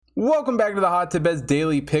Welcome back to the Hot Tip Bets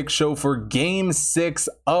Daily Pick Show for Game 6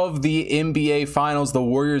 of the NBA Finals. The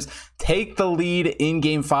Warriors take the lead in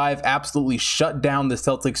Game 5, absolutely shut down the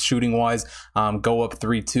Celtics shooting-wise, go up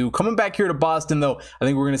 3-2. Coming back here to Boston, though, I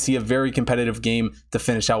think we're going to see a very competitive game to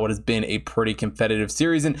finish out what has been a pretty competitive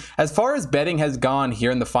series. And as far as betting has gone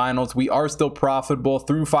here in the Finals, we are still profitable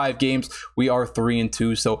through 5 games. We are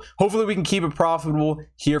 3-2, so hopefully we can keep it profitable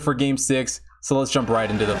here for Game 6. So let's jump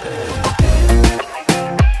right into the pick.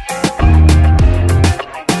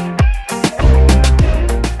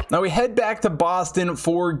 Now we head back to Boston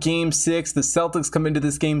for Game 6. The Celtics come into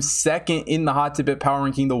this game second in the Hot Tip Bet Power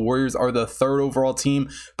Ranking. The Warriors are the third overall team.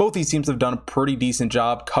 Both these teams have done a pretty decent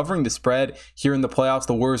job covering the spread here in the playoffs.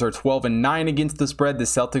 The Warriors are 12-9 against the spread. The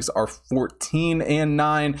Celtics are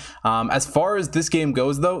 14-9. As far as this game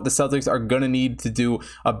goes, though, the Celtics are going to need to do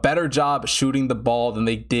a better job shooting the ball than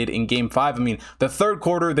they did in Game 5. I mean, the third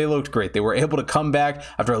quarter, they looked great. They were able to come back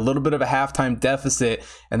after a little bit of a halftime deficit,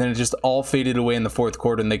 and then it just all faded away in the fourth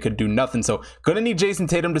quarter, and they could do nothing. So gonna need Jason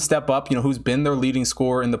Tatum to step up, who's been their leading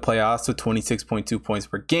scorer in the playoffs with 26.2 points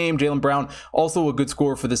per game. Jaylen Brown, also a good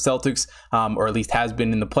scorer for the Celtics, or at least has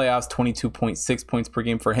been in the playoffs, 22.6 points per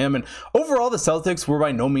game for him. And overall, the Celtics were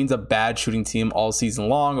by no means a bad shooting team all season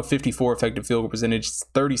long. A 54 effective field goal percentage,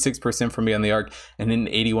 36% from beyond the arc, and an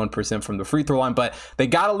 81% from the free throw line. But they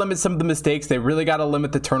gotta limit some of the mistakes. They really gotta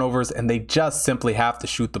limit the turnovers, and they just simply have to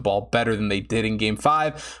shoot the ball better than they did in Game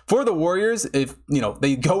 5. For the Warriors, if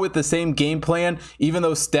they go with the same game plan, even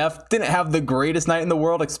though Steph didn't have the greatest night in the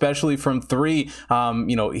world, especially from three,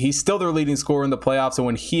 he's still their leading scorer in the playoffs. So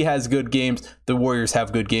when he has good games, the Warriors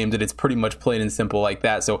have good games, and it's pretty much plain and simple like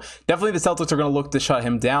that. So definitely the Celtics are going to look to shut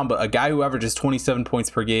him down, but a guy who averages 27 points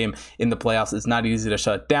per game in the playoffs is not easy to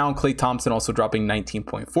shut down. Klay Thompson also dropping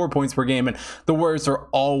 19.4 points per game, and the Warriors are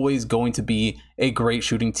always going to be a great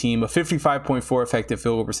shooting team. A 55.4 effective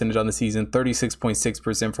field goal percentage on the season,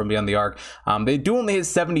 36.6% from beyond the arc. They do only hit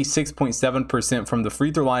 76.7% from the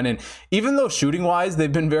free throw line, and even though shooting wise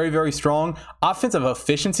they've been very, very strong, offensive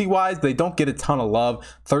efficiency wise they don't get a ton of love.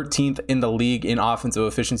 13th in the league in offensive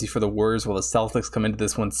efficiency for the Warriors, while the Celtics come into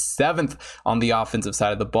this one 7th on the offensive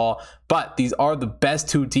side of the ball. But these are the best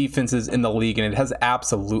two defenses in the league, and it has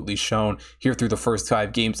absolutely shown here through the first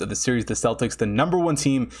 5 games of the series. The Celtics, the number 1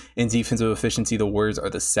 team in defensive efficiency. The Warriors are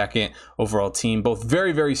the 2nd overall team. Both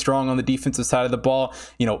very, very strong on the defensive side of the ball.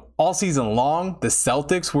 All season long, the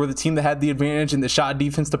Celtics were the team that had the advantage in the shot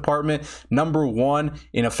defense department. Number 1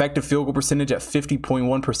 in effective field goal percentage at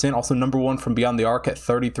 50.1%. Also number 1 from beyond the arc at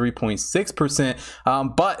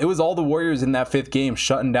 33.6%. But it was all the Warriors in that 5th game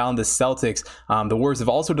shutting down the Celtics. The Warriors have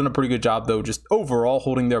also done a pretty good job, though, just overall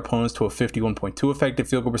holding their opponents to a 51.2 effective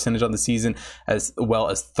field goal percentage on the season, as well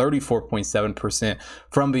as 34.7%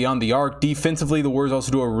 from beyond the arc. Defensively, the Warriors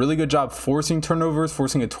also do a really good job forcing turnovers,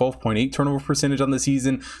 forcing a 12.8 turnover percentage on the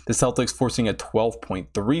season. The Celtics forcing a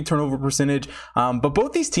 12.3 turnover percentage. But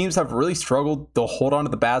both these teams have really struggled to hold on to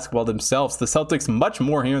the basketball themselves. The Celtics, much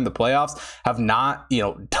more here in the playoffs, have not,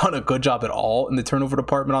 done a good job at all in the turnover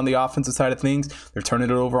department on the offensive side of things. They're turning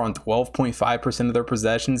it over on 12.5% of their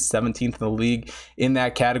possessions, 17th in the league in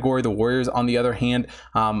that category. The Warriors, on the other hand,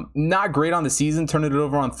 not great on the season, turning it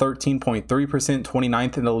over on 13.3%,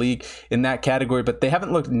 29th in the league in that category, but they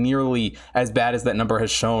haven't looked nearly as bad as that number has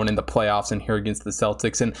shown in the playoffs and here against the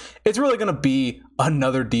Celtics. And it's really going to be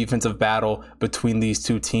another defensive battle between these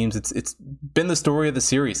two teams. It's been the story of the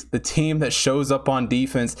series. The team that shows up on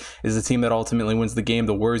defense is the team that ultimately wins the game.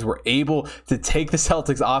 The Warriors were able to take the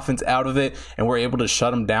Celtics offense out of it, and were able to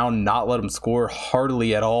shut them down, not let them score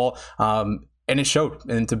hardly at all. And it showed,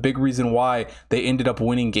 and it's a big reason why they ended up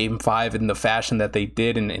winning Game 5 in the fashion that they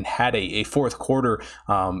did, and had a fourth quarter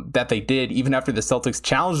that they did, even after the Celtics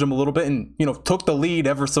challenged them a little bit and took the lead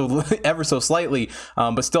ever so slightly,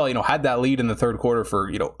 but still had that lead in the third quarter for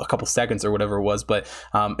a couple seconds or whatever it was. But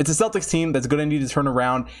it's a Celtics team that's going to need to turn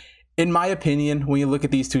around. In my opinion, when you look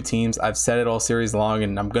at these two teams, I've said it all series long,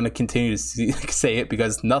 and I'm going to continue to say it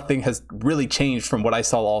because nothing has really changed from what I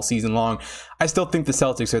saw all season long. I still think the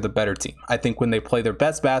Celtics are the better team. I think when they play their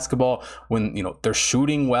best basketball, when they're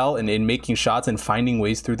shooting well and making shots and finding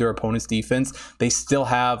ways through their opponent's defense, they still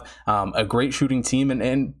have a great shooting team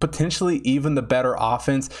and potentially even the better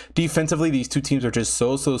offense. Defensively, these two teams are just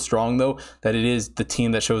so strong, though, that it is the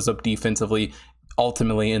team that shows up defensively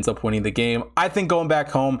ultimately ends up winning the game. I think going back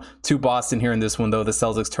home to Boston here in this one, though, the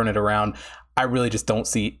Celtics turn it around. I really just don't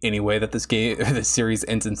see any way that this series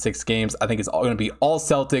ends in 6 games. I think it's all going to be all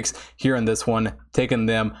Celtics here in this one, taking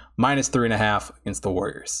them -3.5 against the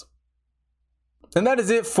Warriors. And that is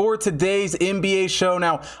it for today's NBA show.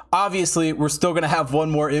 Now, obviously, we're still going to have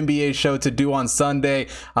one more NBA show to do on Sunday.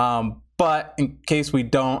 But in case we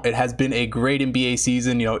don't, it has been a great NBA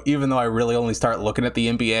season. You know, even though I really only start looking at the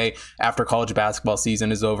NBA after college basketball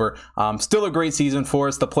season is over, still a great season for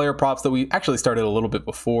us. The player props that we actually started a little bit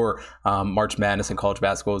before March Madness and college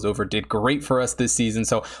basketball was over did great for us this season.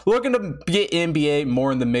 So looking to get NBA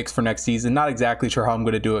more in the mix for next season. Not exactly sure how I'm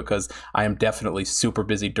going to do it because I am definitely super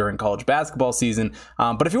busy during college basketball season.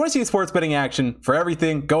 But if you want to see sports betting action for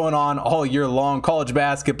everything going on all year long, college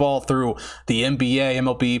basketball through the NBA,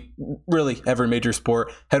 MLB, really every major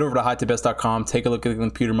sport, head over to hightipbets.com. Take a look at the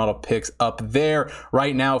computer model picks up there.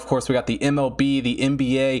 Right now, of course, we got the MLB, the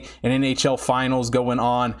NBA, and NHL finals going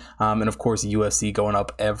on. And of course, UFC going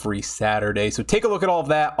up every Saturday. So take a look at all of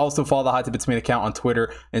that. Also follow the Hot Tip Bets main account on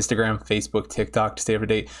Twitter, Instagram, Facebook, TikTok to stay up to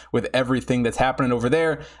date with everything that's happening over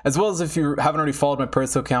there. As well as if you haven't already followed my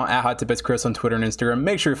personal account at Hot Tip Bets Chris on Twitter and Instagram,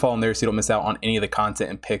 make sure you're following there so you don't miss out on any of the content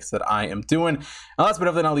and picks that I am doing. And last but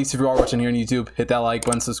definitely not least, if you are watching here on YouTube, hit that like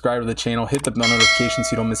button, subscribe to the channel, hit the bell notification so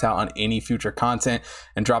you don't miss out on any future content,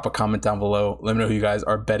 and drop a comment down below. Let me know who you guys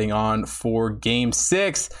are betting on for Game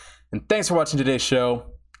 6. And thanks for watching today's show.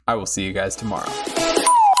 I will see you guys tomorrow.